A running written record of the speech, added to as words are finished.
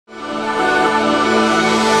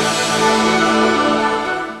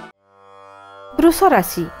वृष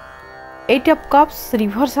राशि 8 of cups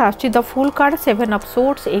reverse आछि the full card 7 of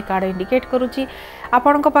sorts A card indicate करूची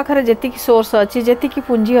आपण पाखरे जेतिकी सोर्स अच्छी जेतिकी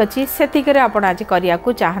पुंजी अच्छी सेतिकरे आपण आज करिया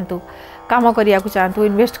को चाहंतु काम करिया को चाहंतु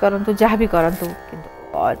इन्वेस्ट करंतु जहाँ भी करंतु किंतु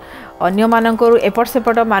अन्य मानकर एपट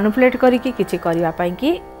सेपट मैनिपुलेट करिकी किछि करिया पई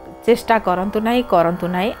कि चेष्टा करंतु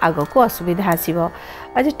नाही आगो को असुविधा आसीबो।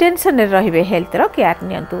 आज टेंशन रे रहिबे हेल्थ रो केयर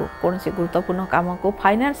नियंतु कोनसी गुरुत्वपूर्ण काम को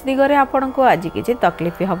फाइनेंस दिगरे आपण को आज किछि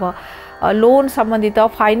तकलीफ हबो लोन संबंधित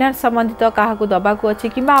फाइनेंस संबंधित काहा को दबा को अछि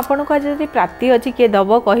किबा आपण को आज जदि प्राप्ति अछि के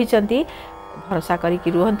दबो कहिसंती भरोसा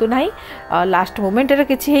करिकी रुहंतु नाही लास्ट मोमेंट रे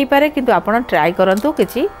किछि हेई पारे किंतु आपण ट्राई करंतु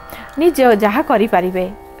किछि निज जहा करि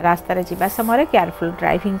परिबे रास्ता रे जीवा समय केयरफुल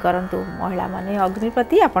ड्राइविंग करंतु महिला माने अग्नि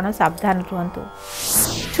प्रति आपण सावधान रुहंतु।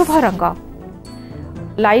 शुभ रंग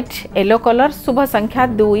लाइट येलो कलर शुभ संख्या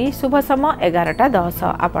 2 शुभ समय 11:10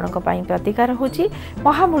 आपण प्रतिकार होची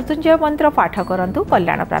महामृत्युंजय मंत्र पाठ करंतु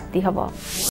कल्याण प्राप्ति हबो।